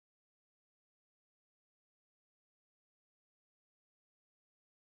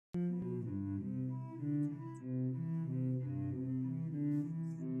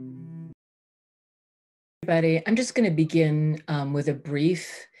everybody. I'm just going to begin with a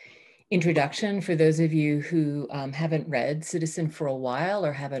brief introduction for those of you who haven't read Citizen for a while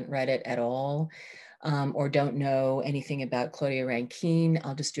or haven't read it at all, or don't know anything about Claudia Rankine.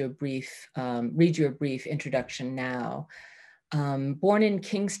 I'll just do a brief, read you a brief introduction now. Born in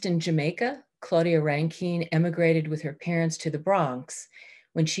Kingston, Jamaica, Claudia Rankine emigrated with her parents to the Bronx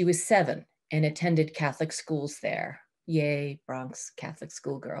when she was 7 and attended Catholic schools there. Yay, Bronx Catholic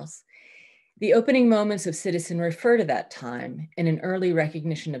schoolgirls. The opening moments of Citizen refer to that time in an early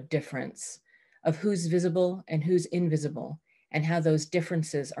recognition of difference, of who's visible and who's invisible, and how those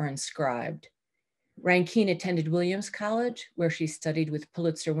differences are inscribed. Rankine attended Williams College, where she studied with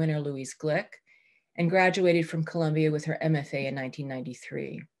Pulitzer winner Louise Glick, and graduated from Columbia with her MFA in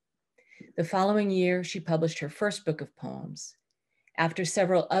 1993. The following year, she published her first book of poems. After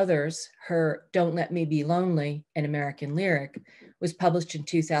several others, her Don't Let Me Be Lonely, an American Lyric, was published in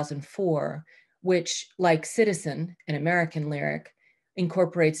 2004, which, like Citizen, an American Lyric,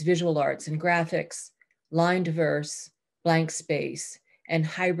 incorporates visual arts and graphics, lined verse, blank space, and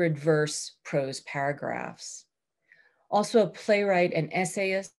hybrid verse prose paragraphs. Also a playwright and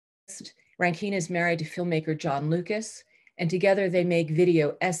essayist, Rankine is married to filmmaker John Lucas, and together they make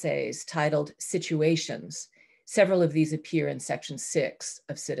video essays titled Situations. Several of these appear in section 6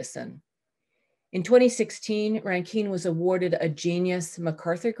 of Citizen. In 2016, Rankine was awarded a Genius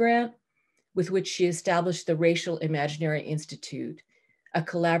MacArthur Grant, with which she established the Racial Imaginary Institute, a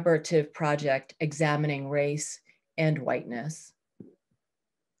collaborative project examining race and whiteness.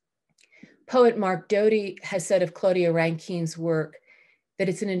 Poet Mark Doty has said of Claudia Rankine's work that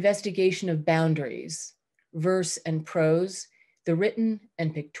it's an investigation of boundaries, verse and prose, the written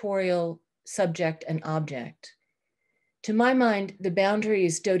and pictorial, subject and object. To my mind, the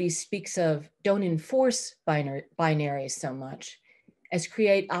boundaries Doty speaks of don't enforce binaries so much as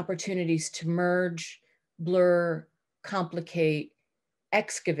create opportunities to merge, blur, complicate,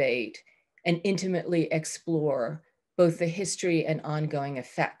 excavate, and intimately explore both the history and ongoing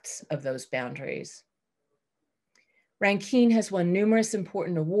effects of those boundaries. Rankine has won numerous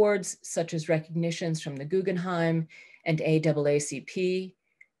important awards, such as recognitions from the Guggenheim and NAACP,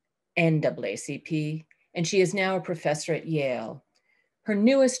 and she is now a professor at Yale. Her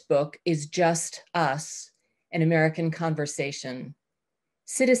newest book is Just Us, An American Conversation.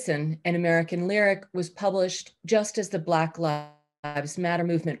 Citizen, an American Lyric, was published just as the Black Lives Matter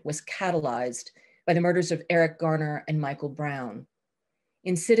movement was catalyzed by the murders of Eric Garner and Michael Brown.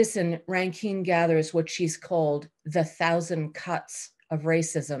 In Citizen, Rankine gathers what she's called the 1,000 cuts of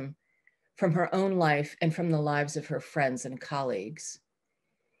racism from her own life and from the lives of her friends and colleagues.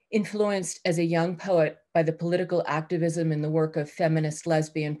 Influenced as a young poet by the political activism in the work of feminist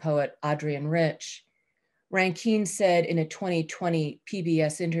lesbian poet Adrienne Rich, Rankine said in a 2020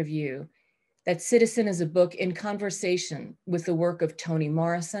 PBS interview that Citizen is a book in conversation with the work of Toni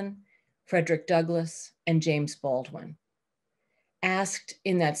Morrison, Frederick Douglass, and James Baldwin. Asked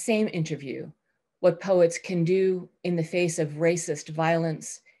in that same interview what poets can do in the face of racist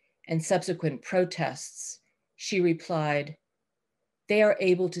violence and subsequent protests, she replied, "They are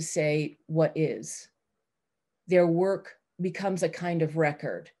able to say what is. Their work becomes a kind of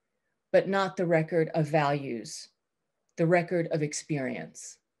record, but not the record of values, the record of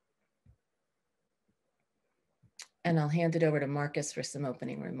experience." And I'll hand it over to Marcus for some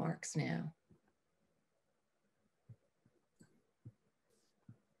opening remarks now.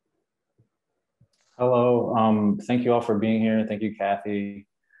 Hello, thank you all for being here. Thank you, Kathy.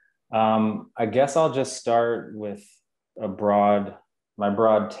 I guess I'll just start with my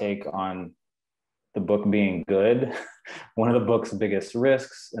broad take on the book being good, one of the book's biggest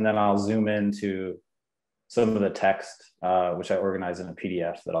risks, and then I'll zoom into some of the text, which I organize in a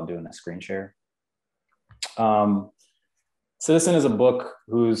PDF that I'll do in a screen share. Citizen is a book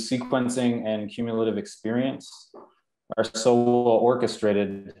whose sequencing and cumulative experience are so well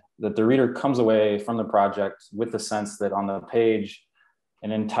orchestrated that the reader comes away from the project with the sense that on the page,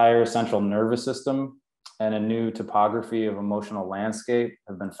 an entire central nervous system and a new topography of emotional landscape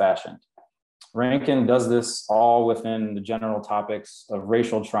have been fashioned. Rankine does this all within the general topics of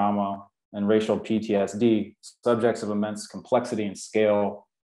racial trauma and racial PTSD, subjects of immense complexity and scale,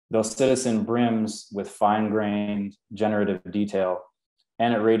 though Citizen brims with fine-grained generative detail,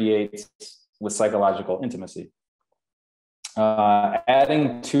 and it radiates with psychological intimacy.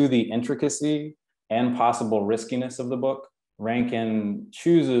 Adding to the intricacy and possible riskiness of the book, Rankine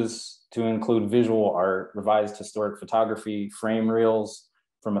chooses to include visual art, revised historic photography, frame reels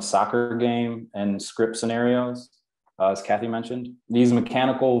from a soccer game, and script scenarios, as Kathy mentioned. These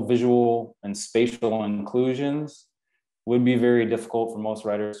mechanical, visual, and spatial inclusions would be very difficult for most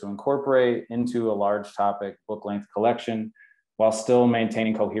writers to incorporate into a large topic book-length collection while still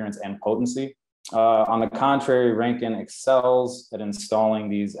maintaining coherence and potency. On the contrary, Rankine excels at installing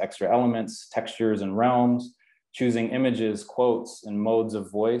these extra elements, textures, and realms, choosing images, quotes, and modes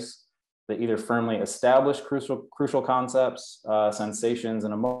of voice that either firmly establish crucial concepts, sensations,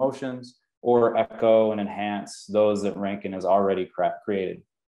 and emotions, or echo and enhance those that Rankine has already created.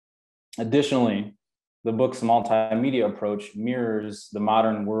 Additionally, the book's multimedia approach mirrors the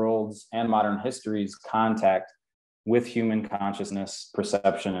modern world's and modern history's contact with human consciousness,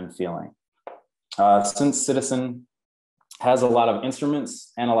 perception, and feeling. Since Citizen has a lot of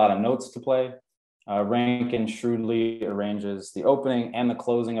instruments and a lot of notes to play, Rankine shrewdly arranges the opening and the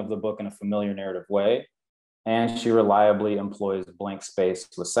closing of the book in a familiar narrative way, and she reliably employs blank space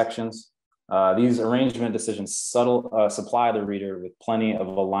with sections. These arrangement decisions supply the reader with plenty of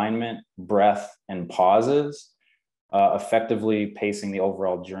alignment, breath, and pauses, effectively pacing the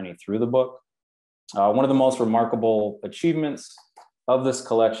overall journey through the book. One of the most remarkable achievements of this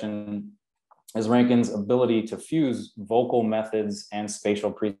collection is Rankine's ability to fuse vocal methods and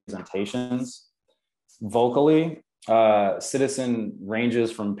spatial presentations. Vocally, Citizen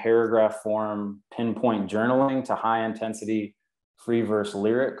ranges from paragraph form, pinpoint journaling to high intensity free verse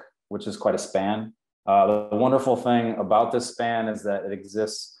lyric, which is quite a span. The wonderful thing about this span is that it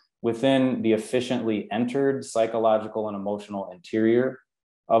exists within the efficiently entered psychological and emotional interior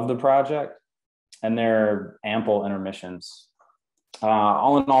of the project, and there are ample intermissions.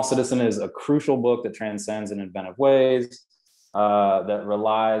 All in all, Citizen is a crucial book that transcends in inventive ways, that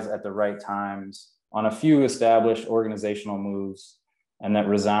relies at the right times on a few established organizational moves, and that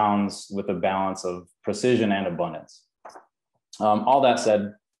resounds with a balance of precision and abundance. All that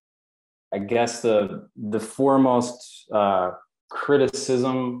said, I guess the foremost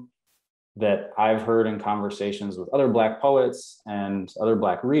criticism that I've heard in conversations with other Black poets and other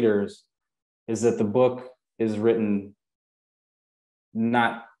Black readers is that the book is written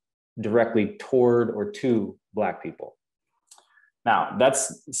not directly toward or to Black people. Now,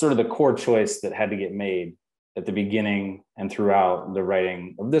 that's sort of the core choice that had to get made at the beginning and throughout the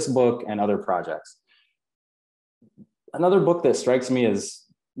writing of this book and other projects. Another book that strikes me as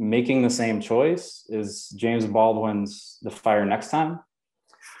making the same choice is James Baldwin's The Fire Next Time.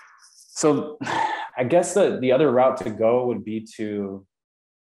 So I guess the other route to go would be to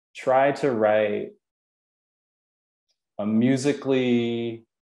try to write a musically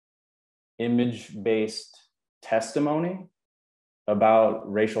image-based testimony about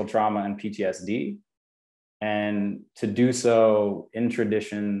racial trauma and PTSD, and to do so in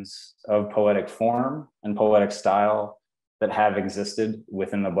traditions of poetic form and poetic style that have existed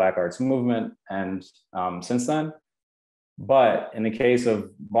within the Black arts movement and since then. But in the case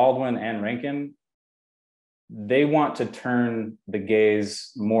of Baldwin and Rankine, they want to turn the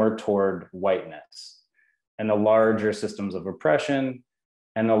gaze more toward whiteness and the larger systems of oppression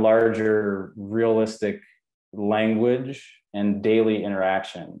and the larger realistic language and daily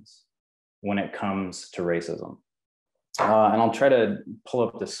interactions when it comes to racism. And I'll try to pull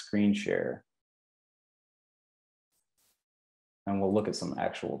up the screen share and we'll look at some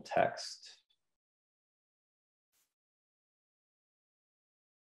actual text.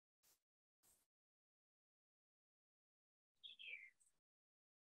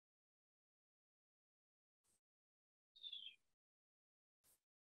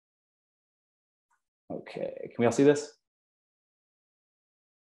 Okay, can we all see this?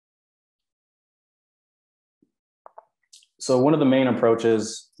 So one of the main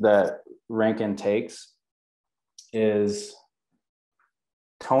approaches that Rankine takes is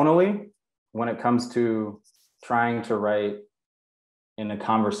tonally, when it comes to trying to write in a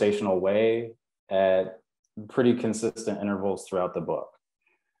conversational way at pretty consistent intervals throughout the book.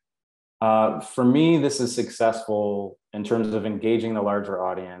 For me, this is successful in terms of engaging the larger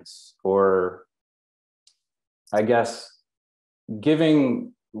audience, or I guess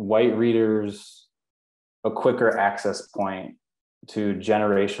giving white readers a quicker access point to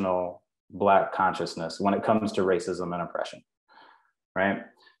generational Black consciousness when it comes to racism and oppression, right?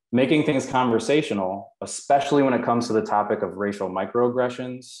 Making things conversational, especially when it comes to the topic of racial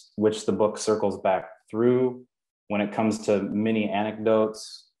microaggressions, which the book circles back through when it comes to many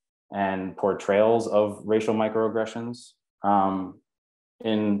anecdotes and portrayals of racial microaggressions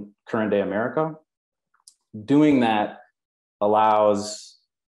in current day America. Doing that allows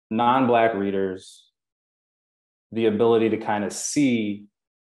non-Black readers the ability to kind of see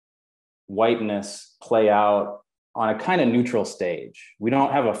whiteness play out on a kind of neutral stage. We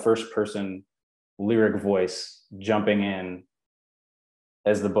don't have a first person lyric voice jumping in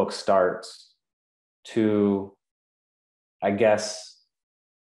as the book starts to I guess,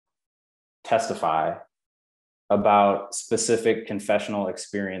 testify about specific confessional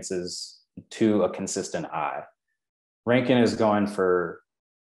experiences to a consistent I. Rankine is going for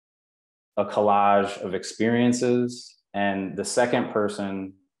a collage of experiences, and the second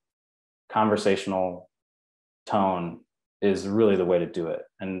person conversational tone is really the way to do it.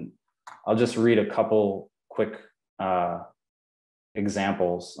 And I'll just read a couple quick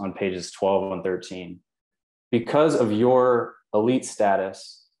examples on pages 12 and 13. Because of your elite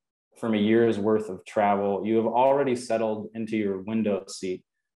status from a year's worth of travel, you have already settled into your window seat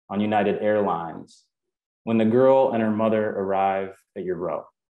on United Airlines when the girl and her mother arrive at your row.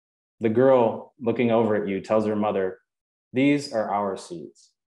 The girl, looking over at you, tells her mother, "These are our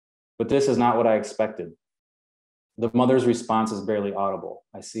seats." But this is not what I expected. The mother's response is barely audible.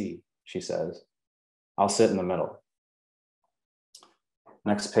 "I see," she says. "I'll sit in the middle."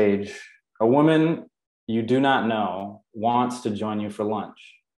 Next page. A woman you do not know wants to join you for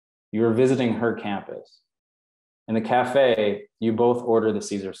lunch. You are visiting her campus. In the cafe, you both order the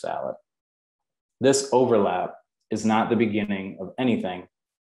Caesar salad. This overlap is not the beginning of anything,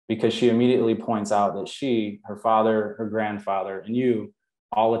 because she immediately points out that she, her father, her grandfather, and you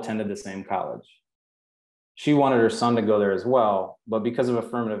all attended the same college. She wanted her son to go there as well, but because of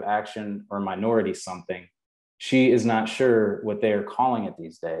affirmative action or minority something, she is not sure what they are calling it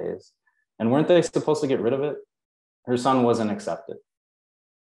these days. And weren't they supposed to get rid of it? Her son wasn't accepted.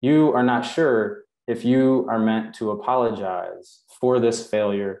 You are not sure if you are meant to apologize for this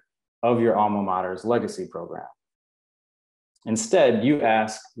failure of your alma mater's legacy program. Instead, you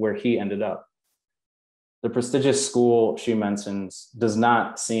ask where he ended up. The prestigious school she mentions does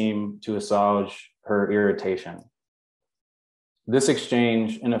not seem to assuage her irritation. This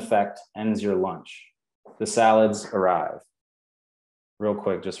exchange, in effect, ends your lunch. The salads arrive. Real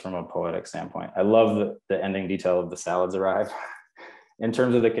quick, just from a poetic standpoint, I love the ending detail of the salads arrive in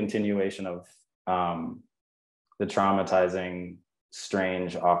terms of the continuation of the traumatizing,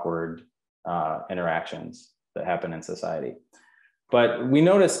 strange, awkward interactions that happen in society. But we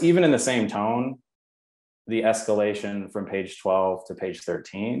notice even in the same tone, the escalation from page 12 to page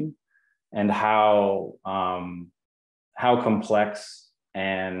 13, and how complex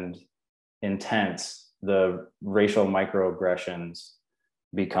and intense the racial microaggressions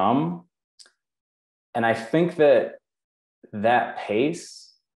become. And I think that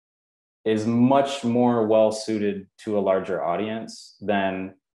pace is much more well suited to a larger audience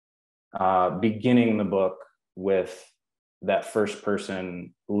than beginning the book with that first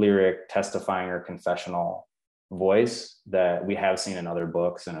person lyric testifying or confessional voice that we have seen in other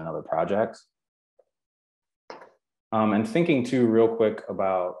books and in other projects. And thinking too real quick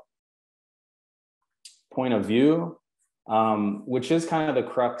about point of view, which is kind of the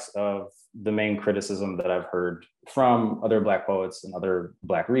crux of the main criticism that I've heard from other Black poets and other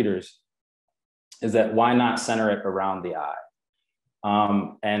Black readers, is that why not center it around the I?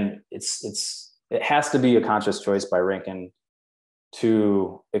 And it has to be a conscious choice by Rankine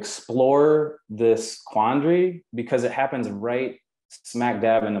to explore this quandary, because it happens right smack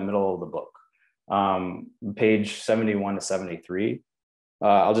dab in the middle of the book, page 71 to 73.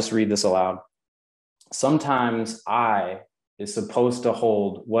 I'll just read this aloud. Sometimes I is supposed to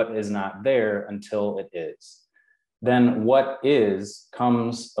hold what is not there until it is. Then what is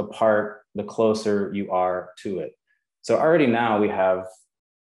comes apart the closer you are to it. So already now we have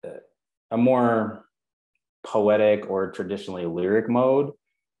a more poetic or traditionally lyric mode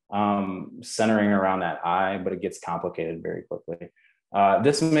centering around that I, but it gets complicated very quickly.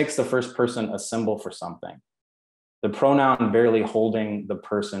 This makes the first person a symbol for something. The pronoun barely holding the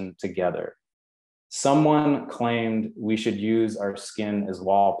person together. Someone claimed we should use our skin as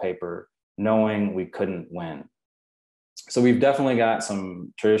wallpaper, knowing we couldn't win. So we've definitely got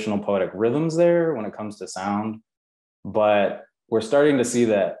some traditional poetic rhythms there when it comes to sound, but we're starting to see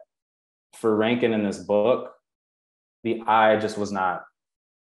that for Rankine in this book, the I just was not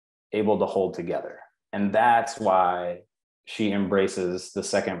able to hold together. And that's why she embraces the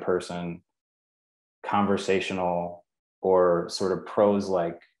second person conversational or sort of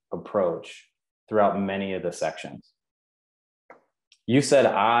prose-like approach throughout many of the sections. You said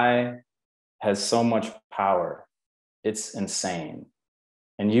I has so much power, it's insane.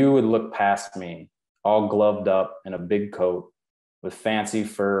 And you would look past me, all gloved up in a big coat with fancy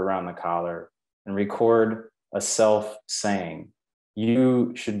fur around the collar, and record a self saying,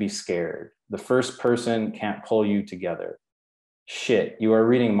 you should be scared. The first person can't pull you together. Shit, you are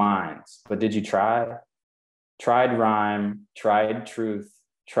reading minds, but did you try? Tried rhyme, tried truth,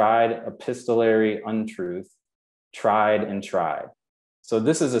 tried epistolary untruth, tried and tried. So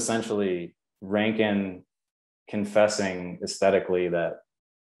this is essentially Rankine confessing aesthetically that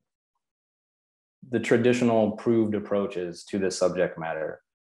the traditional proved approaches to this subject matter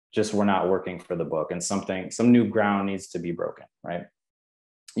just were not working for the book, and some new ground needs to be broken, right?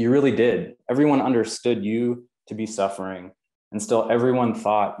 You really did. Everyone understood you to be suffering, and still everyone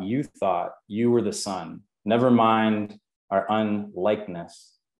thought you were the sun. Never mind our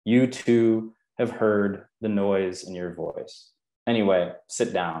unlikeness. You too have heard the noise in your voice. Anyway,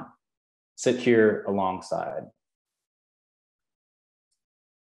 sit down. Sit here alongside.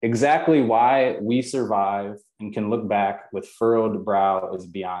 Exactly why we survive and can look back with furrowed brow is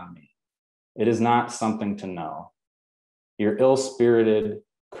beyond me. It is not something to know. You're ill-spirited,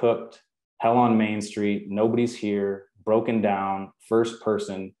 cooked, hell on Main Street, nobody's here, broken down, first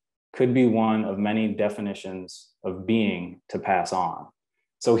person, could be one of many definitions of being to pass on.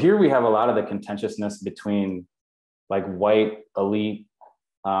 So here we have a lot of the contentiousness between like white elite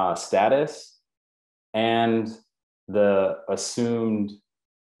status and the assumed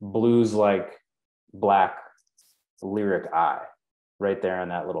blues-like Black lyric I, right there in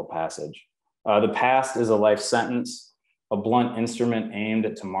that little passage. The past is a life sentence, a blunt instrument aimed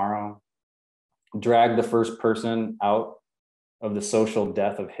at tomorrow. Drag the first person out of the social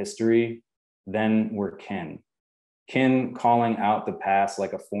death of history, then we're kin. Kin calling out the past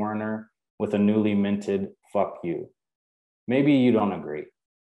like a foreigner with a newly minted fuck you. Maybe you don't agree.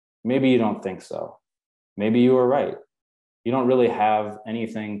 Maybe you don't think so. Maybe you were right. You don't really have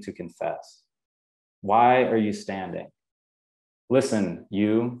anything to confess. Why are you standing? Listen,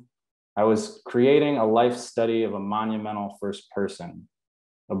 you, I was creating a life study of a monumental first person,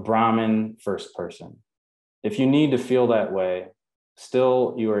 a Brahmin first person. If you need to feel that way,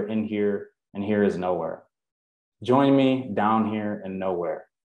 still you are in here and here is nowhere. Join me down here and nowhere.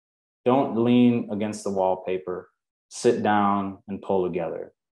 Don't lean against the wallpaper. Sit down and pull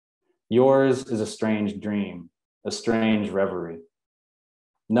together. Yours is a strange dream, a strange reverie.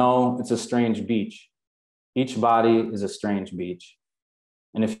 No, it's a strange beach. Each body is a strange beach.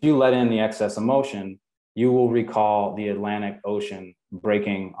 And if you let in the excess emotion, you will recall the Atlantic Ocean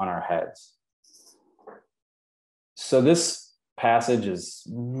breaking on our heads. So this passage is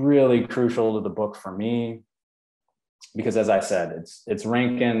really crucial to the book for me, because as I said, it's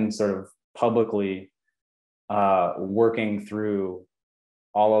Rankine sort of publicly working through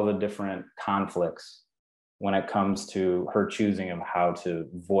all of the different conflicts when it comes to her choosing of how to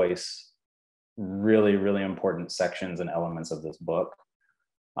voice really, really important sections and elements of this book.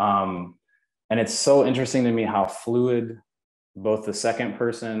 And it's so interesting to me how fluid both the second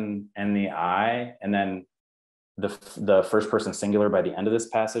person and the I, and then the first person singular by the end of this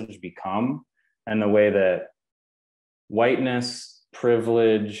passage become, and the way that whiteness,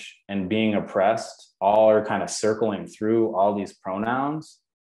 privilege, and being oppressed all are kind of circling through all these pronouns.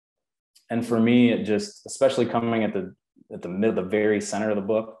 And for me, it just, especially coming at the very center of the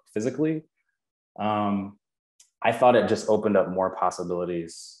book physically, I thought it just opened up more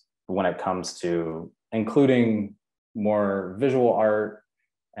possibilities when it comes to including more visual art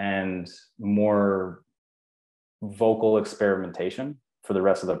and more vocal experimentation for the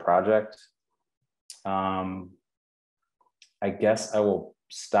rest of the project. I guess I will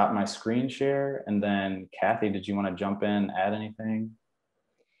stop my screen share, and then Kathy, did you want to jump in, add anything?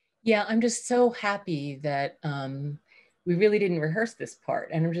 Yeah, I'm just so happy that we really didn't rehearse this part,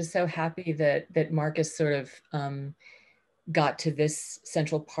 and I'm just so happy that Marcus sort of got to this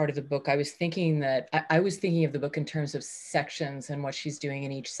central part of the book. I was thinking I was thinking of the book in terms of sections and what she's doing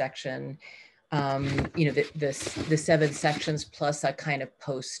in each section. You know, the 7 sections plus a kind of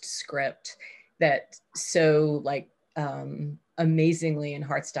postscript that so like amazingly and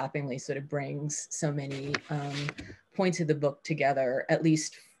heart-stoppingly sort of brings so many points of the book together, at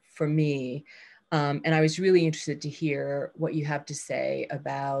least for me. And I was really interested to hear what you have to say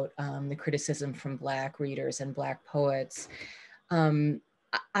about the criticism from Black readers and Black poets. I'm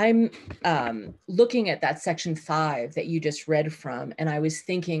looking at that section 5 that you just read from, and I was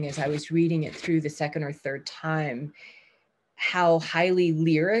thinking as I was reading it through the second or third time, how highly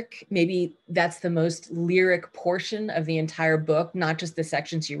lyric, maybe that's the most lyric portion of the entire book, not just the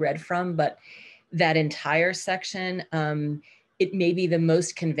sections you read from, but that entire section. It may be the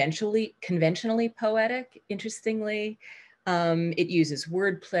most conventionally poetic, interestingly. It uses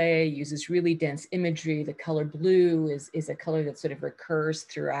wordplay, uses really dense imagery. The color blue is a color that sort of recurs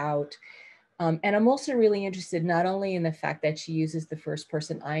throughout. And I'm also really interested not only in the fact that she uses the first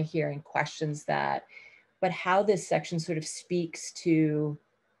person I here and questions that, but how this section sort of speaks to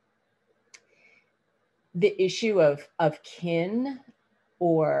the issue of kin,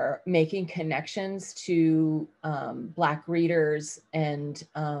 or making connections to Black readers and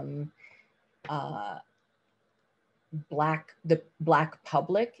the Black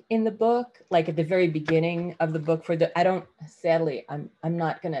public in the book, like at the very beginning of the book. I don't, sadly, I'm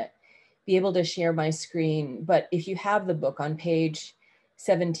not gonna be able to share my screen, but if you have the book on page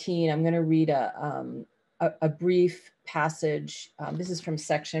 17, I'm gonna read a brief passage. This is from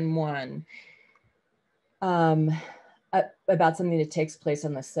section 1, about something that takes place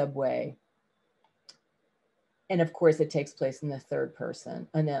on the subway. And of course, it takes place in the third person,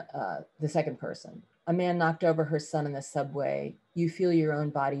 and the second person. A man knocked over her son in the subway. You feel your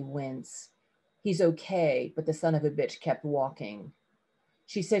own body wince. He's okay, but the son of a bitch kept walking.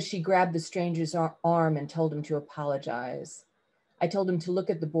 She says she grabbed the stranger's arm and told him to apologize. I told him to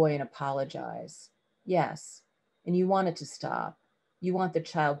look at the boy and apologize. Yes, and you want it to stop. You want the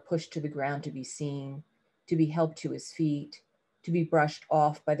child pushed to the ground to be seen, to be helped to his feet, to be brushed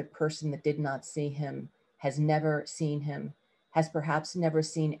off by the person that did not see him, has never seen him, has perhaps never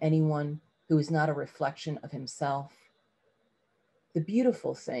seen anyone who is not a reflection of himself. The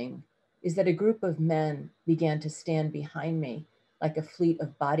beautiful thing is that a group of men began to stand behind me like a fleet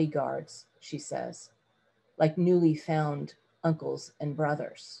of bodyguards, she says, like newly found uncles and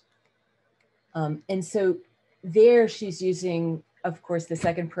brothers. And so there she's using, of course, the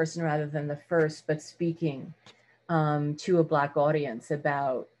second person rather than the first, but speaking to a Black audience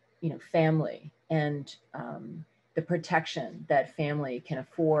about, family and the protection that family can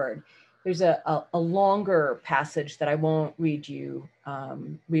afford. There's a longer passage that I won't read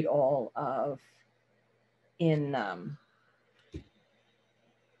all of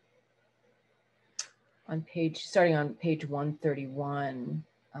starting on page 131.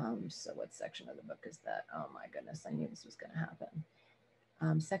 So what section of the book is that? Oh my goodness, I knew this was going to happen.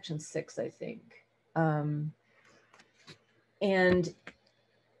 Section 6, I think. And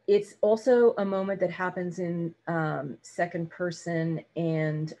it's also a moment that happens in second person,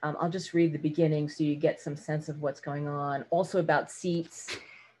 and I'll just read the beginning so you get some sense of what's going on. Also about seats,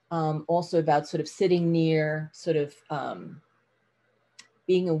 also about sort of sitting near, sort of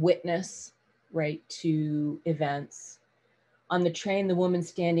being a witness, right, to events. On the train, the woman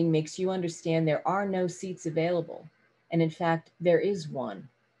standing makes you understand there are no seats available. And in fact, there is one.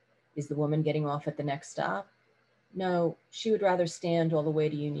 Is the woman getting off at the next stop? No, she would rather stand all the way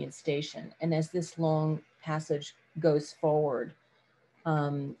to Union Station. And as this long passage goes forward,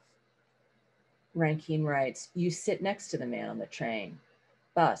 Rankine writes, you sit next to the man on the train,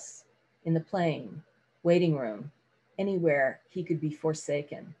 bus, in the plane, waiting room, anywhere he could be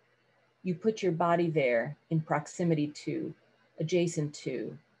forsaken. You put your body there in proximity to, adjacent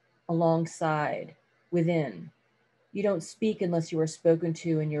to, alongside, within. You don't speak unless you are spoken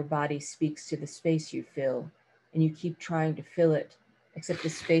to, and your body speaks to the space you fill, and you keep trying to fill it, except the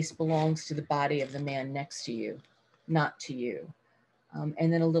space belongs to the body of the man next to you, not to you.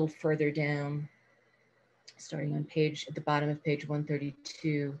 And then a little further down, starting on at the bottom of page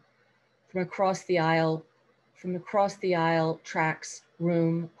 132, from across the aisle, tracks,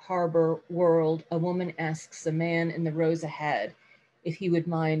 room, harbor, world, a woman asks a man in the rows ahead if he would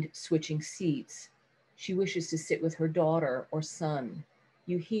mind switching seats. She wishes to sit with her daughter or son.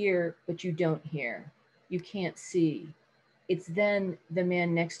 You hear, but you don't hear. You can't see. It's then the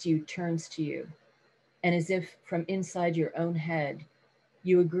man next to you turns to you, and as if from inside your own head,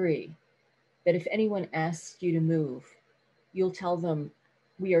 you agree that if anyone asks you to move, you'll tell them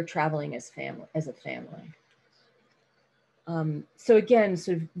we are traveling as a family. So again,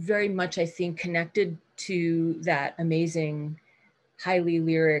 sort of very much, I think, connected to that amazing, highly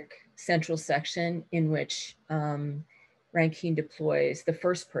lyric central section in which Rankine deploys the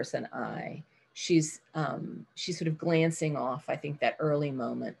first person I. She's sort of glancing off, I think, that early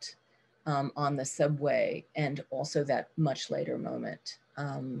moment on the subway, and also that much later moment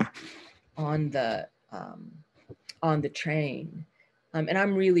on the train. And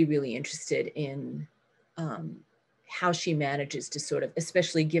I'm really, really interested in how she manages to sort of,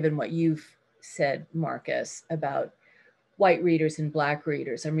 especially given what you've said, Marcus, about white readers and Black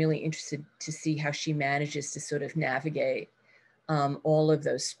readers, I'm really interested to see how she manages to sort of navigate all of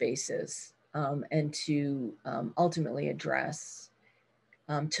those spaces and to ultimately address,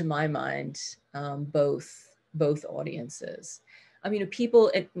 to my mind, both audiences. I mean, people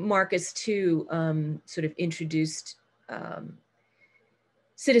at Marcus too sort of introduced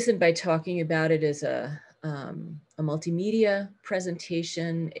Citizen by talking about it as a multimedia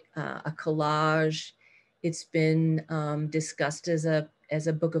presentation, a collage. It's been discussed as a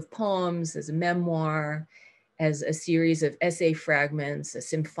book of poems, as a memoir, as a series of essay fragments, a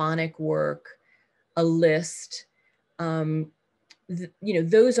symphonic work, a list. Those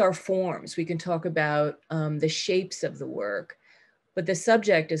are forms. We can talk about the shapes of the work, but the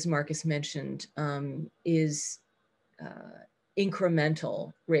subject, as Marcus mentioned, is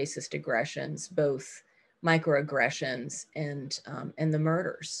incremental racist aggressions, both microaggressions and the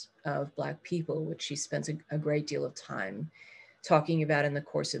murders of Black people, which she spends a great deal of time talking about in the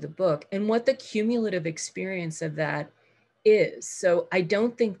course of the book, and what the cumulative experience of that is. So I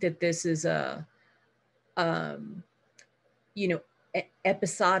don't think that this is a, you know,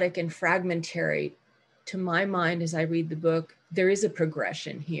 episodic and fragmentary. To my mind, as I read the book, there is a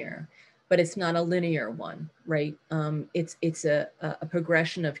progression here, but it's not a linear one, right? It's a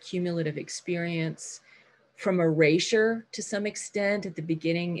progression of cumulative experience, from erasure to some extent. At the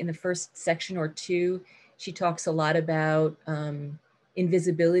beginning, in the first section or two, she talks a lot about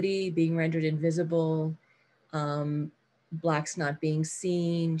invisibility, being rendered invisible, Blacks not being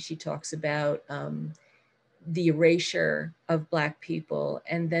seen. She talks about the erasure of Black people.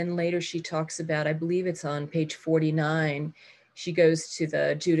 And then later she talks about, I believe it's on page 49, she goes to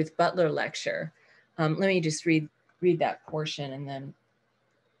the Judith Butler lecture. Let me just read that portion, and then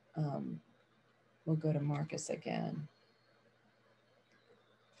we'll go to Marcus again.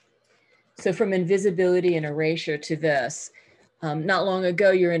 So from invisibility and erasure to this, not long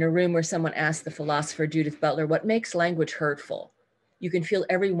ago, you're in a room where someone asked the philosopher Judith Butler, what makes language hurtful? You can feel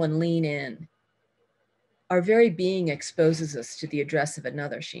everyone lean in. Our very being exposes us to the address of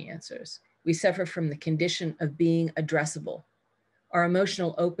another, she answers. We suffer from the condition of being addressable. Our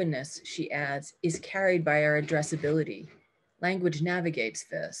emotional openness, she adds, is carried by our addressability. Language navigates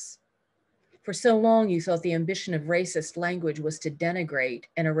this. For so long, you thought the ambition of racist language was to denigrate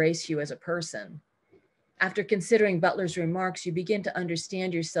and erase you as a person. After considering Butler's remarks, you begin to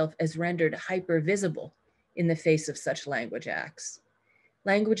understand yourself as rendered hyper-visible in the face of such language acts.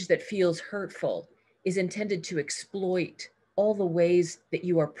 Language that feels hurtful is intended to exploit all the ways that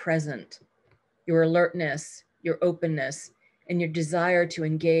you are present, your alertness, your openness, and your desire to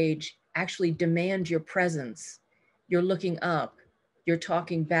engage actually demand your presence. You're looking up, you're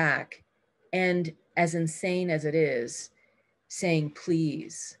talking back, and as insane as it is, saying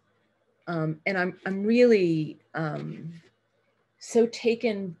please. And I'm really so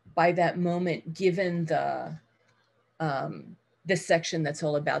taken by that moment, given the section that's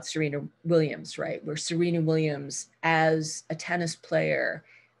all about Serena Williams, right? Where Serena Williams, as a tennis player,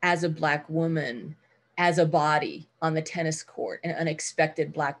 as a Black woman, as a body on the tennis court, an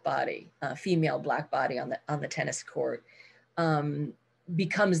unexpected Black body, female Black body on the tennis court,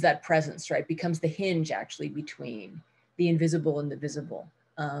 becomes that presence, right? Becomes the hinge actually between the invisible and the visible,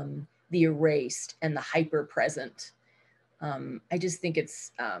 the erased and the hyper present. I just think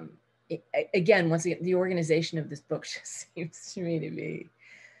it's, again, once again, the organization of this book just seems to me to be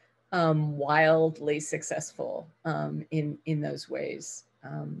wildly successful in those ways.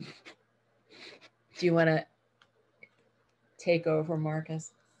 Do you want to take over,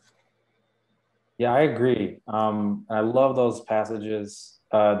 Marcus? Yeah, I agree. I love those passages.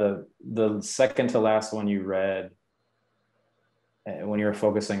 The second to last one you read, when you were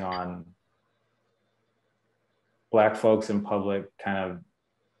focusing on Black folks in public kind of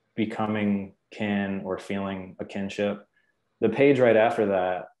becoming kin or feeling a kinship. The page right after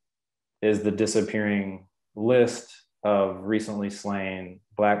that is the disappearing list of recently slain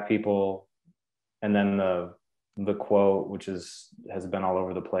Black people, and then the quote, which has been all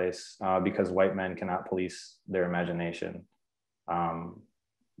over the place, because white men cannot police their imagination,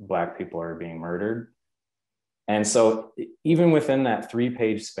 Black people are being murdered. And so even within that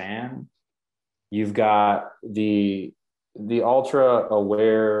 3-page span, you've got the ultra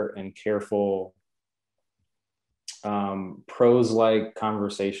aware and careful, prose-like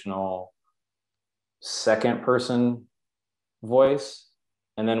conversational second person voice.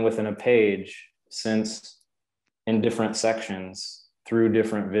 And then within a page, since in different sections through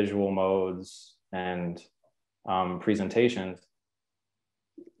different visual modes and presentations,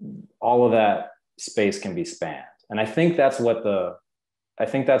 all of that space can be spanned. And I think that's what the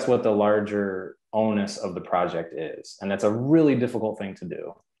larger onus of the project is. And that's a really difficult thing to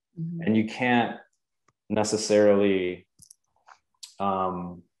do. Mm-hmm. And you can't necessarily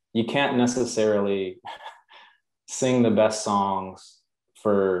sing the best songs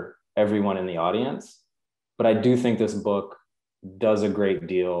for everyone in the audience. But I do think this book does a great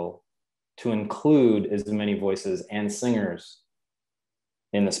deal to include as many voices and singers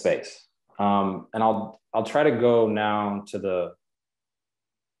in the space. And I'll try to go now to the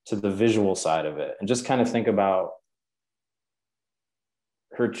visual side of it and just kind of think about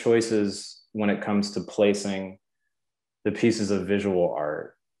her choices when it comes to placing the pieces of visual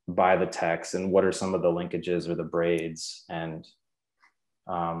art by the text, and what are some of the linkages or the braids and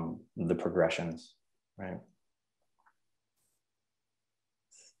the progressions, right?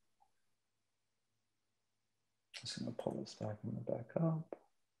 Just gonna pull this document back up.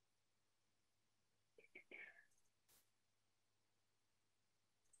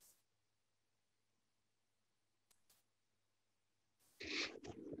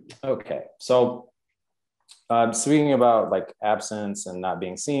 Okay, so speaking about like absence and not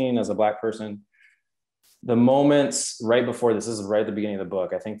being seen as a Black person, the moments right before this is right at the beginning of the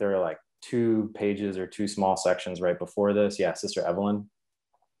book. I think there are like 2 pages or 2 small sections right before this. Yeah, Sister Evelyn,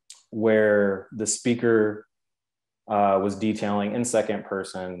 where the speaker was detailing in second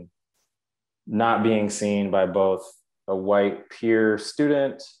person, not being seen by both a white peer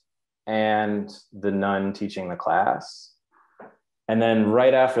student and the nun teaching the class. And then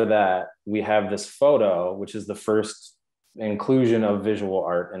right after that, we have this photo, which is the first inclusion of visual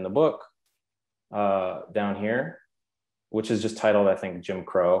art in the book down here, which is just titled, I think, Jim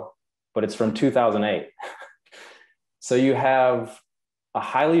Crow, but it's from 2008. So you have a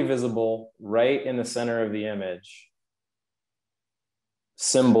highly visible, right in the center of the image,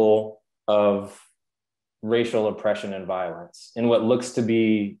 symbol of racial oppression and violence in what looks to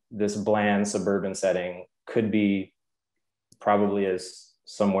be this bland suburban setting, could be probably is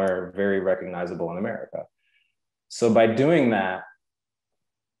somewhere very recognizable in America. So by doing that,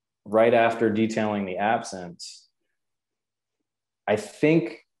 right after detailing the absence, I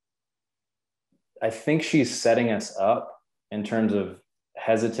think she's setting us up in terms of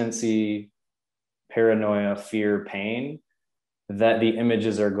hesitancy, paranoia, fear, pain, that the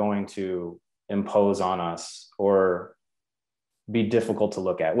images are going to impose on us or be difficult to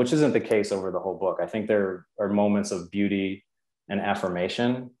look at, which isn't the case over the whole book. I think there are moments of beauty and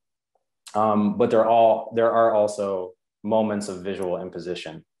affirmation, but there are also moments of visual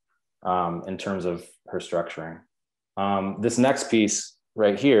imposition in terms of her structuring. This next piece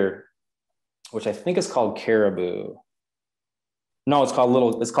right here, which I think is called Caribou. No, it's called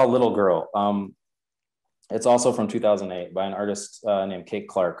Little Girl. It's also from 2008 by an artist named Kate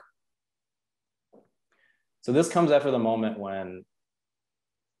Clark. So this comes after the moment when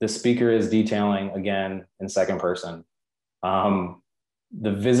the speaker is detailing, again, in second person, the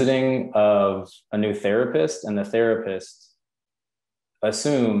visiting of a new therapist, and the therapist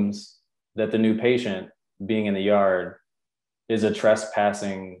assumes that the new patient being in the yard is a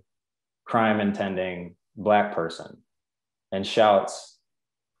trespassing, crime intending Black person, and shouts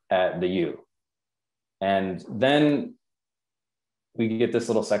at the you. And then we get this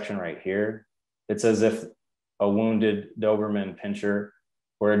little section right here. It's as if a wounded Doberman pinscher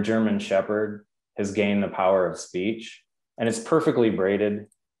or a German shepherd has gained the power of speech. And it's perfectly braided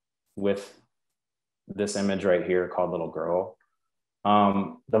with this image right here called Little Girl.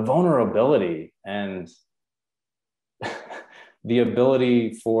 The vulnerability and the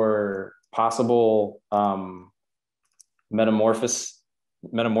ability for possible metamorphosis,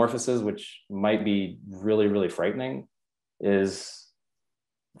 which might be really, really frightening, is,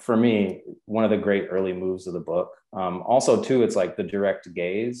 for me, one of the great early moves of the book. Also, too, it's like the direct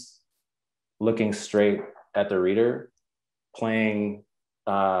gaze, looking straight at the reader, playing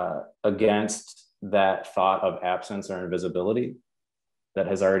against that thought of absence or invisibility that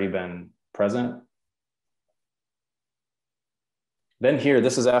has already been present. Then here,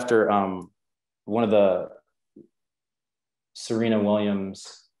 this is after one of the Serena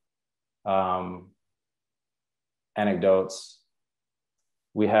Williams anecdotes.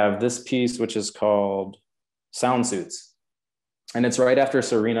 We have this piece, which is called Sound Suits. And it's right after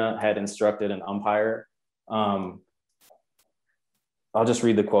Serena had instructed an umpire. I'll just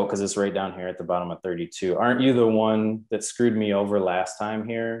read the quote because it's right down here at the bottom of 32. "Aren't you the one that screwed me over last time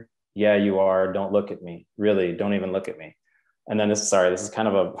here? Yeah, you are. Don't look at me. Really, don't even look at me." And then this is kind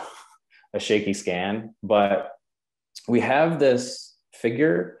of a shaky scan, but we have this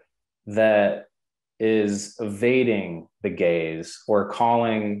figure that is evading the gaze or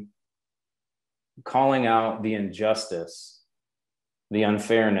calling out the injustice, the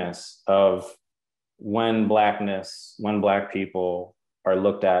unfairness of when Black people are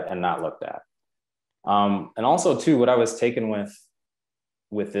looked at and not looked at. And also, too, what I was taken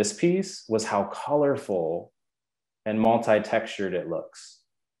with this piece was how colorful and multi-textured it looks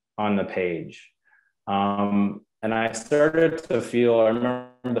on the page. And I started to feel, I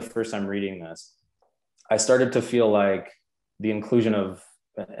remember the first time reading this, I started to feel like the inclusion of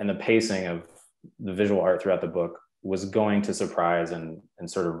and the pacing of the visual art throughout the book was going to surprise and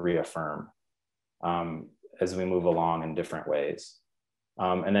sort of reaffirm as we move along in different ways.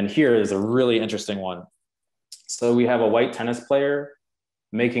 And then here is a really interesting one. So we have a white tennis player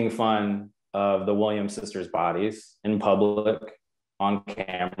making fun of the Williams sisters' bodies in public on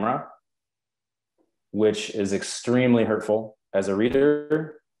camera, which is extremely hurtful as a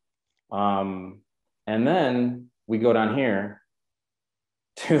reader. And then we go down here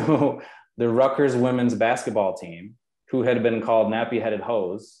to the Rutgers women's basketball team, who had been called nappy-headed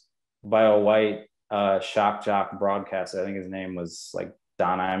hose by a white shock jock broadcaster. I think his name was like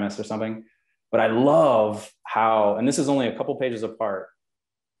Don Imus or something. But I love how, and this is only a couple pages apart,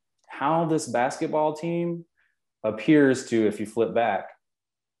 how this basketball team appears to, if you flip back,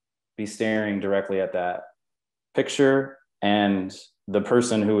 be staring directly at that picture, and the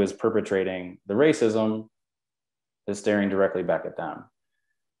person who is perpetrating the racism is staring directly back at them.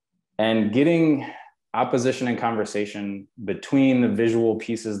 And getting opposition and conversation between the visual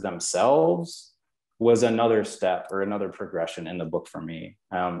pieces themselves was another step or another progression in the book for me,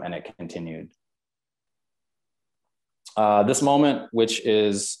 and it continued. This moment, which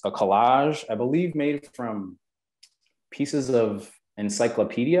is a collage, I believe made from pieces of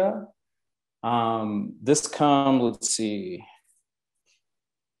encyclopedia. This comes, let's see.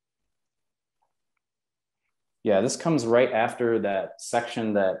 Yeah, this comes right after that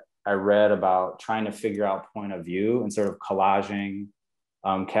section that I read about trying to figure out point of view and sort of collaging.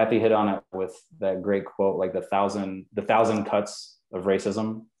 Kathy hit on it with that great quote, like the thousand cuts of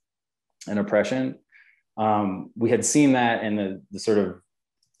racism and oppression. We had seen that in the sort of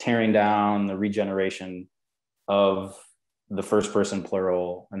tearing down, the regeneration of the first person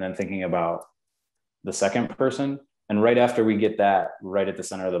plural, and then thinking about the second person. And right after we get that, right at the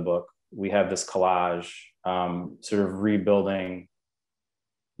center of the book, we have this collage, sort of rebuilding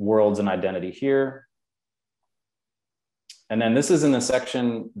worlds and identity here. And then this is in the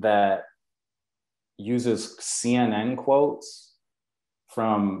section that uses CNN quotes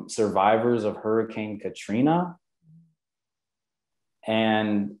from survivors of Hurricane Katrina.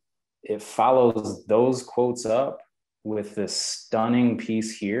 And it follows those quotes up with this stunning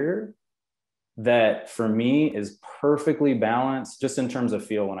piece here that for me is perfectly balanced, just in terms of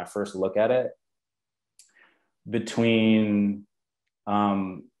feel when I first look at it, between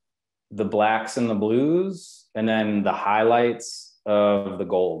the blacks and the blues, and then the highlights of the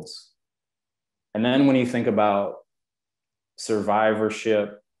golds. And then when you think about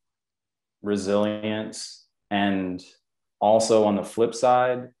survivorship, resilience, and also on the flip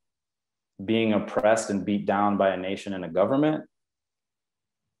side, being oppressed and beat down by a nation and a government,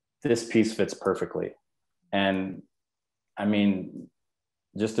 this piece fits perfectly. And I mean,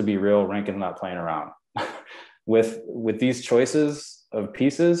 just to be real, Rankine's not playing around with these choices of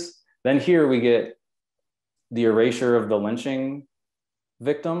pieces. Then here we get the erasure of the lynching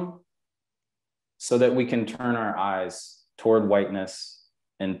victim so that we can turn our eyes toward whiteness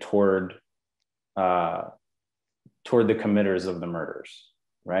and toward the committers of the murders,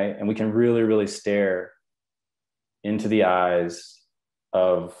 right? And we can really, really stare into the eyes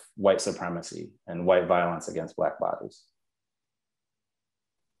of white supremacy and white violence against Black bodies.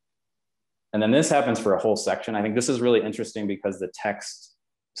 And then this happens for a whole section. I think this is really interesting because the text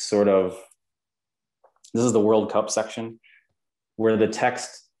this is the World Cup section, where the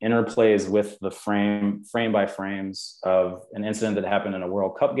text interplays with the frame by frames of an incident that happened in a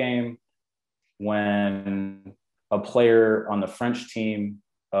World Cup game when a player on the French team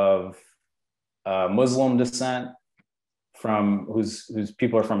of Muslim descent whose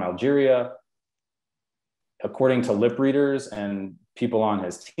people are from Algeria, according to lip readers and people on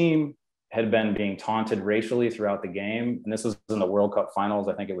his team, had been being taunted racially throughout the game. And this was in the World Cup finals.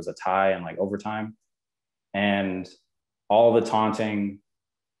 I think it was a tie and like overtime. And all the taunting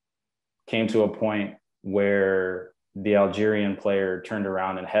came to a point where the Algerian player turned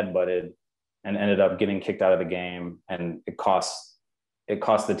around and headbutted and ended up getting kicked out of the game. And it cost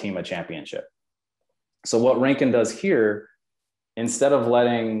the team a championship. So what Rankine does here, instead of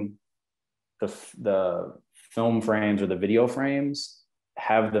letting the film frames or the video frames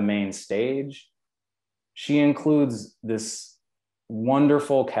have the main stage, she includes this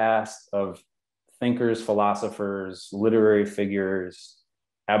wonderful cast of thinkers, philosophers, literary figures,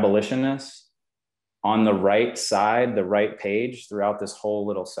 abolitionists on the right side, the right page throughout this whole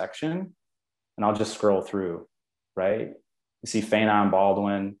little section. And I'll just scroll through, right? You see Fagan,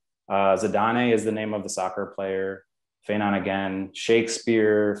 Baldwin, Zidane is the name of the soccer player, Fagan again,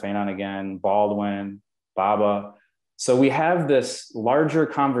 Shakespeare, Fagan again, Baldwin, Baba. So we have this larger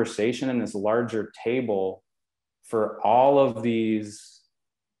conversation and this larger table for all of these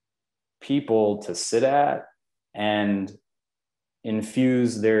people to sit at and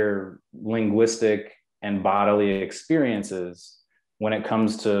infuse their linguistic and bodily experiences when it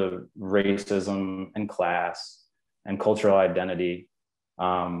comes to racism and class and cultural identity.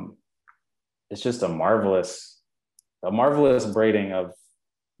 It's just a marvelous braiding of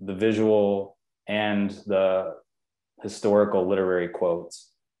the visual and the historical literary quotes.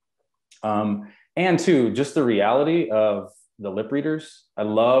 And And two, just the reality of the lip readers. I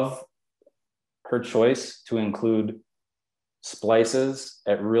love her choice to include splices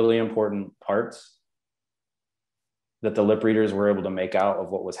at really important parts that the lip readers were able to make out of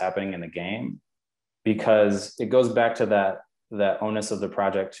what was happening in the game, because it goes back to that onus of the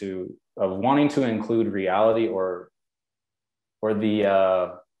project of wanting to include reality or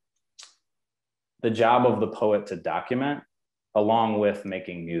the job of the poet to document along with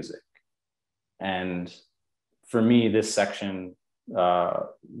making music. And for me, this section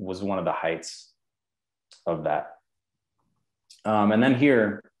was one of the heights of that. And then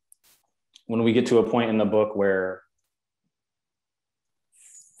here, when we get to a point in the book where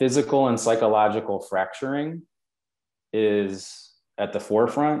physical and psychological fracturing is at the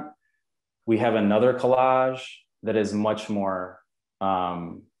forefront, we have another collage that is much more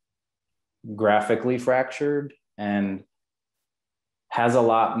graphically fractured and has a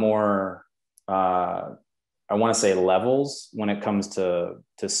lot more, I want to say, levels when it comes to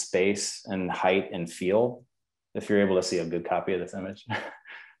space and height and feel, if you're able to see a good copy of this image,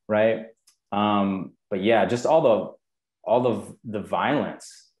 right? But yeah, just all the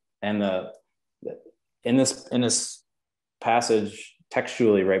violence and in this passage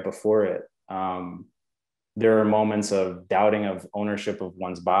textually right before it, there are moments of doubting of ownership of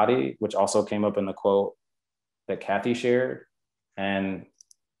one's body, which also came up in the quote that Kathy shared. And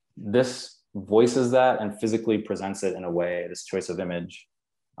this voices that and physically presents it in a way, this choice of image,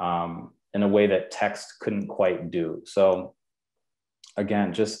 in a way that text couldn't quite do. So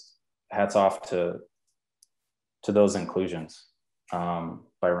again, just hats off to those inclusions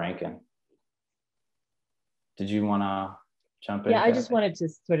by Rankine. Did you want to jump in? Yeah, I just wanted to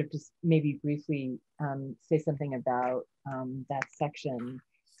sort of just maybe briefly say something about that section.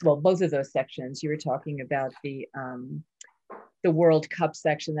 Well, both of those sections. You were talking about the World Cup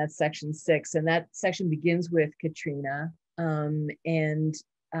section. That's section 6, and that section begins with Katrina and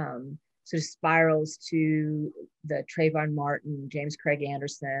sort of spirals to the Trayvon Martin, James Craig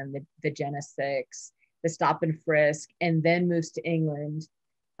Anderson, the Jenna 6, the stop and frisk, and then moves to England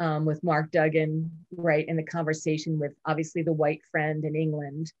with Mark Duggan, right, in the conversation with obviously the white friend in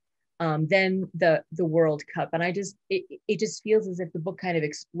England. Then the World Cup, and it just feels as if the book kind of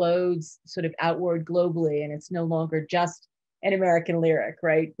explodes sort of outward globally, and it's no longer just an American lyric,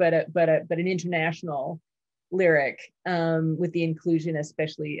 right, but an international lyric with the inclusion,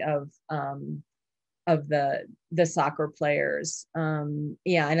 especially of the soccer players.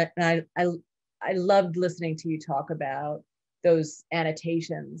 Yeah, and I loved listening to you talk about those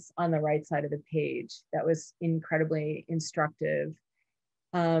annotations on the right side of the page. That was incredibly instructive.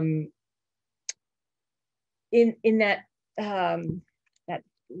 In that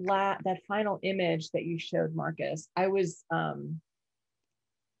that final image that you showed, Marcus, I was I'm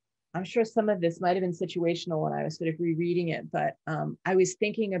sure some of this might have been situational when I was sort of rereading it, but I was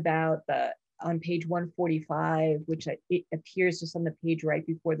thinking about on page 145, which it appears just on the page right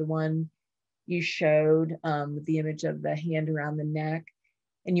before the one you showed, with the image of the hand around the neck,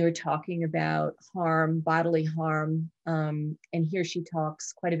 and you were talking about harm, bodily harm, and here she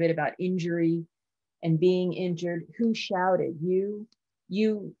talks quite a bit about injury and being injured. Who shouted? You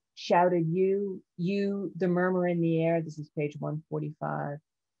shouted, you, the murmur in the air. This is page 145.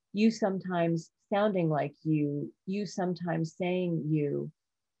 You sometimes sounding like you sometimes saying you,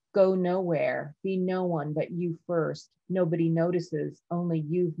 go nowhere, be no one but you first. Nobody notices, only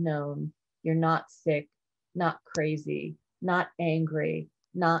you've known. You're not sick, not crazy, not angry,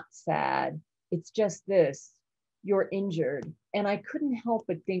 not sad. It's just this, you're injured. And I couldn't help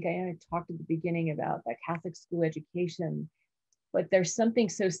but think, I talked at the beginning about that Catholic school education, but there's something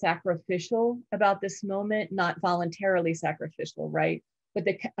so sacrificial about this moment, not voluntarily sacrificial, right? But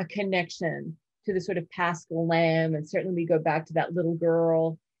a connection to the sort of Paschal lamb. And certainly we go back to that little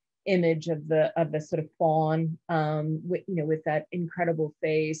girl image of the sort of fawn, with that incredible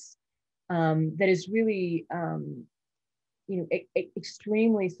face, that is really,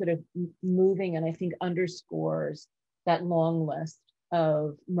 extremely sort of moving, and I think underscores that long list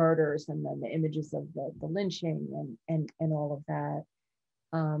of murders, and then the images of the lynching and all of that.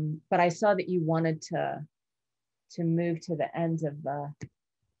 But I saw that you wanted to move to the end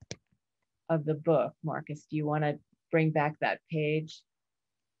of the book, Marcus. Do you want to bring back that page?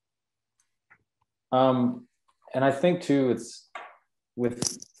 And I think too, it's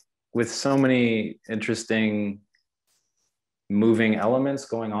with so many interesting moving elements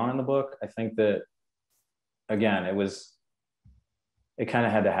going on in the book. I think that, again, it kind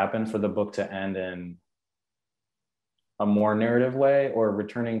of had to happen for the book to end in a more narrative way, or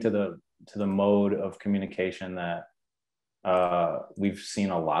returning to the mode of communication that we've seen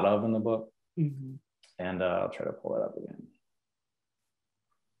a lot of in the book. Mm-hmm. And I'll try to pull it up again.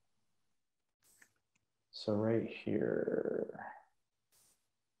 So right here.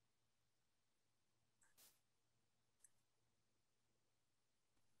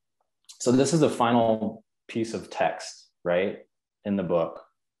 So this is the final piece of text, right, in the book.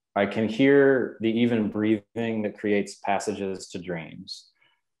 I can hear the even breathing that creates passages to dreams.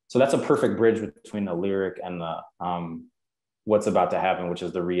 So that's a perfect bridge between the lyric and the what's about to happen, which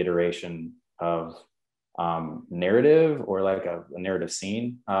is the reiteration of narrative, or like a narrative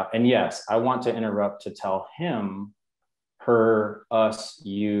scene. And yes, I want to interrupt to tell him, her, us,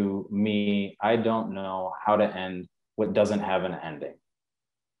 you, me. I don't know how to end what doesn't have an ending.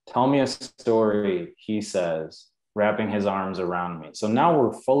 Tell me a story, he says, wrapping his arms around me. So now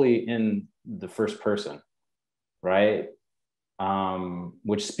we're fully in the first person, right?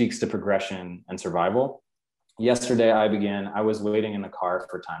 Which speaks to progression and survival. Yesterday, I was waiting in the car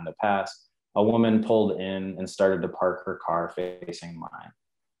for time to pass. A woman pulled in and started to park her car facing mine.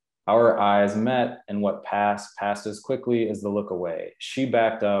 Our eyes met, and what passed as quickly as the look away. She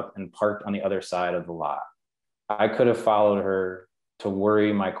backed up and parked on the other side of the lot. I could have followed her to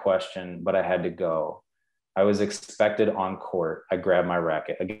worry my question, but I had to go. I was expected on court. I grabbed my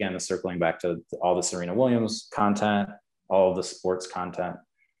racket. Again, circling back to all the Serena Williams content, all of the sports content.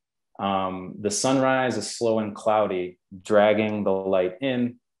 The sunrise is slow and cloudy, dragging the light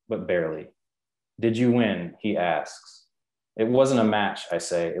in, but barely. Did you win? He asks. It wasn't a match, I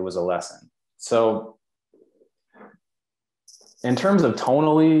say. It was a lesson. So in terms of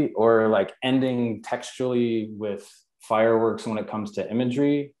tonally, or like ending textually with fireworks when it comes to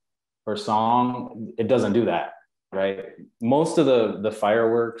imagery or song, it doesn't do that, right? Most of the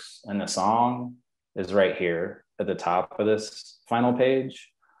fireworks and the song is right here at the top of this final page.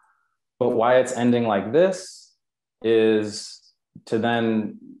 But why it's ending like this is to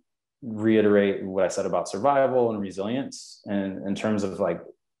then reiterate what I said about survival and resilience, and in terms of like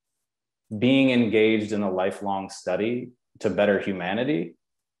being engaged in a lifelong study to better humanity.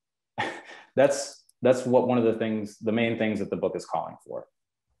 That's what one of the main things that the book is calling for.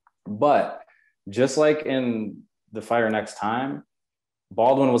 But just like in The Fire Next Time,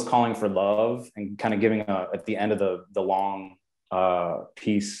 Baldwin was calling for love and kind of giving at the end of the long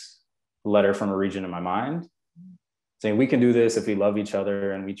piece, letter from a region in my mind, saying we can do this if we love each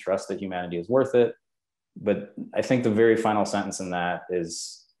other and we trust that humanity is worth it. But I think the very final sentence in that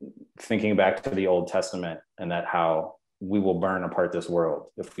is thinking back to the Old Testament, and that how we will burn apart this world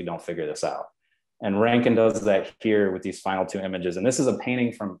if we don't figure this out. And Rankin does that here with these final two images. And this is a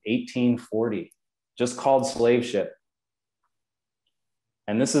painting from 1840, just called Slave Ship.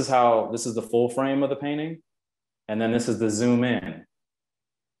 And this is the full frame of the painting. And then this is the zoom in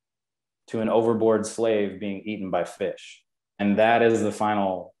to an overboard slave being eaten by fish. And that is the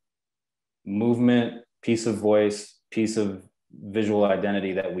final movement, piece of voice, piece of visual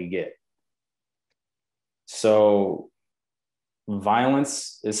identity that we get. So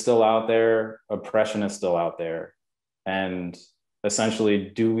violence is still out there, oppression is still out there. And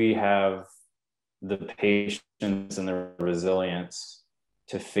essentially, do we have the patience and the resilience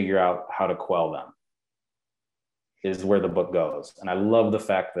to figure out how to quell them, is where the book goes. And I love the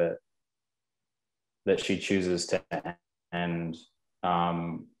fact that she chooses to end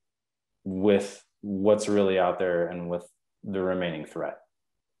with what's really out there and with the remaining threat.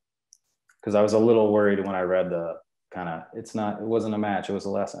 Because I was a little worried when I read it wasn't a match, it was a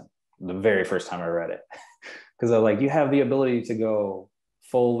lesson, the very first time I read it. Because I was like, you have the ability to go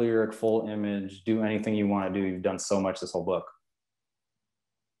full lyric, full image, do anything you want to do. You've done so much this whole book.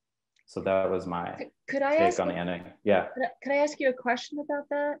 So that was my take on the ending. Yeah. Could I ask you a question about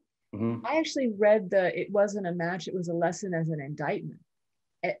that? Mm-hmm. I actually read it wasn't a match, it was a lesson as an indictment,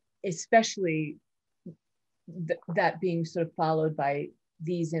 especially that being sort of followed by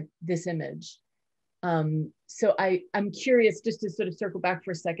this image. So I'm curious, just to sort of circle back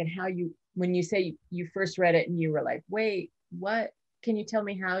for a second, when you say you first read it and you were like, wait, what? Can you tell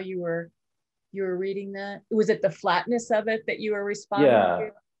me how you were reading that? Was it the flatness of it that you were responding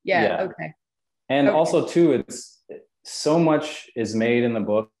to? Yeah. Okay. And also too, it's so much is made in the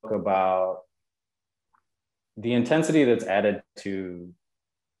book about the intensity that's added to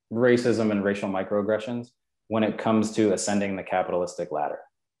racism and racial microaggressions when it comes to ascending the capitalistic ladder.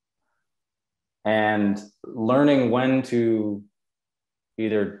 And learning when to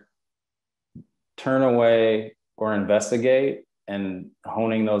either turn away or investigate, and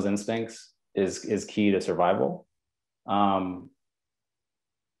honing those instincts is key to survival.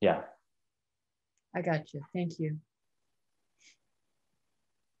 Yeah. I got you. Thank you.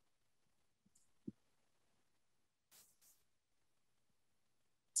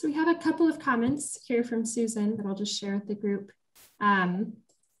 So we have a couple of comments here from Susan that I'll just share with the group.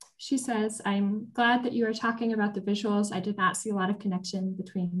 She says, I'm glad that you are talking about the visuals. I did not see a lot of connection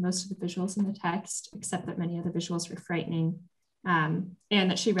between most of the visuals in the text, except that many of the visuals were frightening, and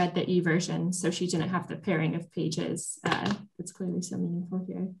that she read the e-version, so she didn't have the pairing of pages. That's clearly so meaningful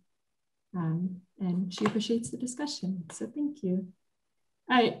here. And she appreciates the discussion, so thank you.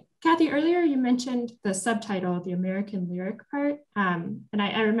 Kathy, earlier you mentioned the subtitle, the American lyric part, and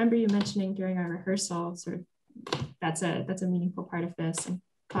I remember you mentioning during our rehearsal, sort of, that's a meaningful part of this. And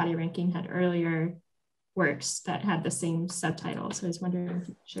Claudia Rankine had earlier works that had the same subtitle, so I was wondering if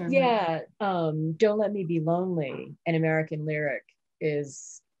you could share. Yeah, Don't Let Me Be Lonely, an American lyric,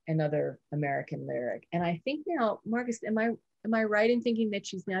 is another American lyric. And I think now, Marcus, am I right in thinking that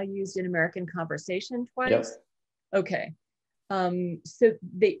she's now used in American Conversation twice? Yes. Okay. So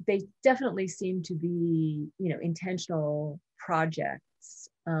they definitely seem to be, intentional projects.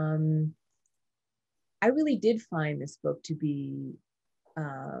 I really did find this book to be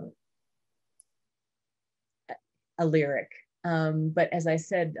a lyric. But as I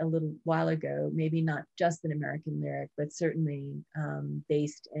said a little while ago, maybe not just an American lyric, but certainly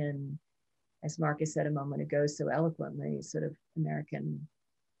based in, as Marcus said a moment ago so eloquently, sort of American,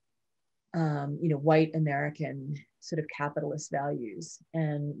 white American sort of capitalist values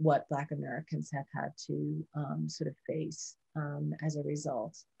and what Black Americans have had to sort of face as a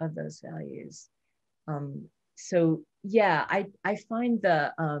result of those values. So yeah, I find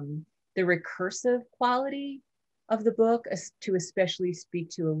the recursive quality of the book to especially speak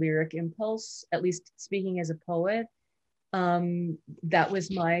to a lyric impulse, at least speaking as a poet. That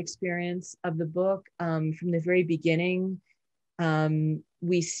was my experience of the book. From the very beginning,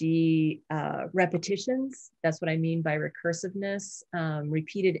 we see repetitions. That's what I mean by recursiveness,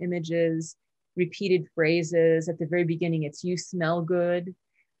 repeated images, repeated phrases. At the very beginning, it's "you smell good."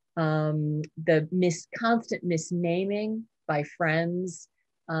 The constant misnaming by friends.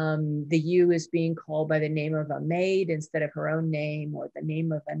 The "you" is being called by the name of a maid instead of her own name, or the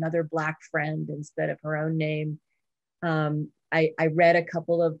name of another Black friend instead of her own name. I read a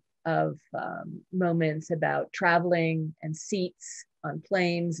couple of moments about traveling and seats on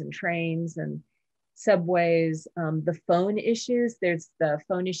planes and trains and subways. The phone issues. There's the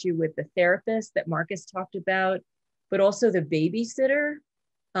phone issue with the therapist that Marcus talked about, but also the babysitter.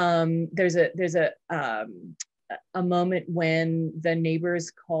 There's a moment when the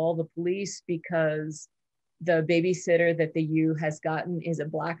neighbors call the police because the babysitter that the "you" has gotten is a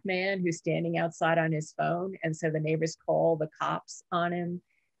Black man who's standing outside on his phone. And so the neighbors call the cops on him.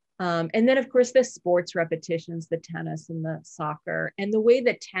 And then, of course, the sports repetitions, the tennis and the soccer, and the way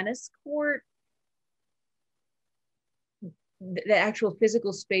the tennis court, the actual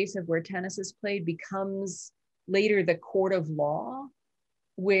physical space of where tennis is played, becomes later the court of law,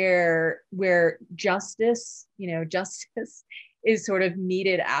 where justice is sort of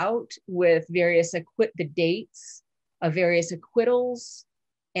meted out with various the dates of various acquittals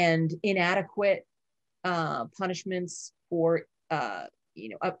and inadequate punishments for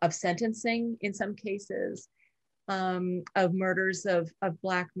of sentencing in some cases, of murders of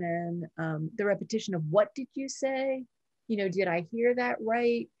Black men, the repetition of "what did you say? Did I hear that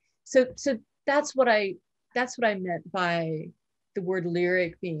right?" So that's what I meant by the word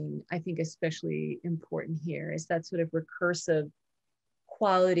lyric being, I think, especially important here, is that sort of recursive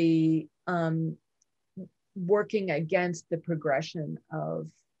quality, working against the progression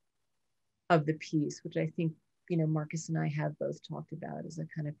of the piece, which I think, Marcus and I have both talked about as a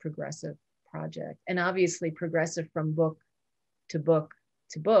kind of progressive project, and obviously progressive from book to book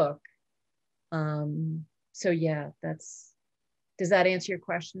to book. So yeah, does that answer your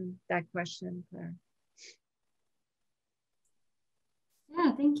question, that question, Claire?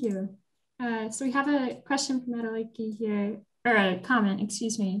 Yeah, thank you. So we have a question from Adeliki here, or a comment,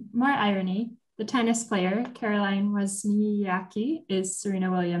 excuse me. More irony. The tennis player, Caroline Wozniacki, is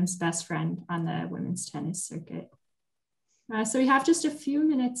Serena Williams' best friend on the women's tennis circuit. So we have just a few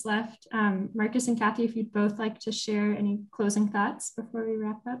minutes left. Marcus and Kathy, if you'd both like to share any closing thoughts before we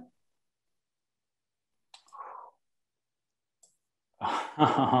wrap up.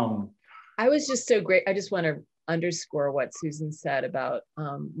 I was just so great. I just want to underscore what Susan said about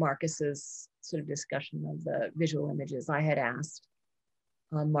Marcus's sort of discussion of the visual images. I had asked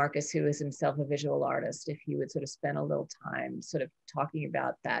Marcus, who is himself a visual artist, if he would sort of spend a little time sort of talking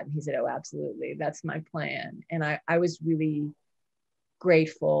about that. And he said, "Oh, absolutely, that's my plan." And I was really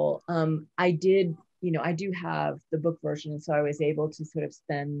grateful. I do have the book version, so I was able to sort of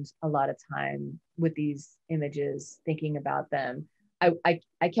spend a lot of time with these images, thinking about them. I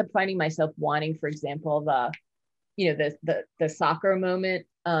kept finding myself wanting, for example, the soccer moment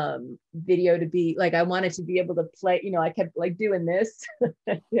video to be like, I wanted to be able to play, you know, I kept like doing this,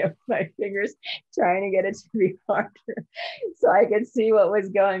 you know, my fingers trying to get it to be harder so I could see what was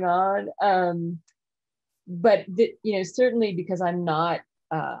going on. But you know, certainly because I'm not,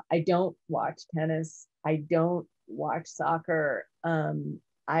 I don't watch tennis, I don't watch soccer.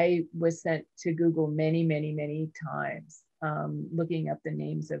 I was sent to Google many, many, many times, looking up the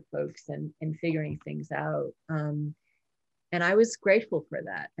names of folks and figuring things out. And I was grateful for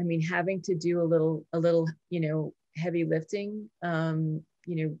that. I mean, having to do a little, you know, heavy lifting, you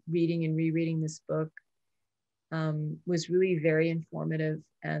know, reading and rereading this book was really very informative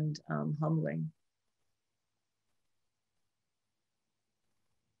and humbling.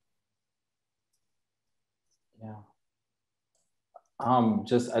 Yeah. I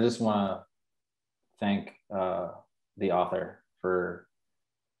just want to thank the author for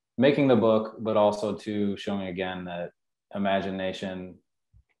making the book, but also to showing again that imagination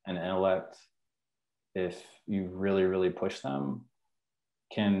and intellect, if you really, really push them,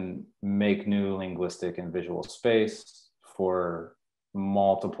 can make new linguistic and visual space for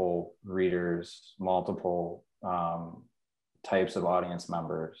multiple readers, multiple types of audience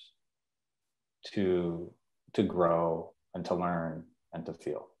members to grow and to learn and to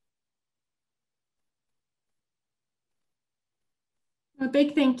feel. A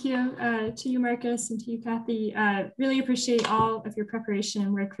big thank you to you, Marcus, and to you, Kathy. Really appreciate all of your preparation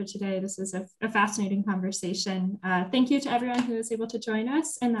and work for today. This is a fascinating conversation. Thank you to everyone who was able to join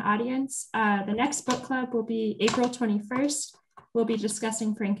us in the audience. The next book club will be April 21st. We'll be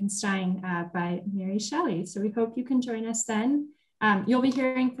discussing Frankenstein by Mary Shelley. So we hope you can join us then. You'll be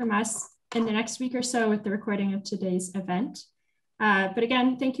hearing from us in the next week or so with the recording of today's event. But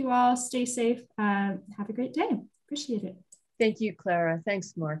again, thank you all. Stay safe. Have a great day. Appreciate it. Thank you, Clara.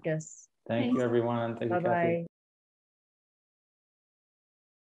 Thanks, Marcus. Thank you, everyone. Thank you, Kathy.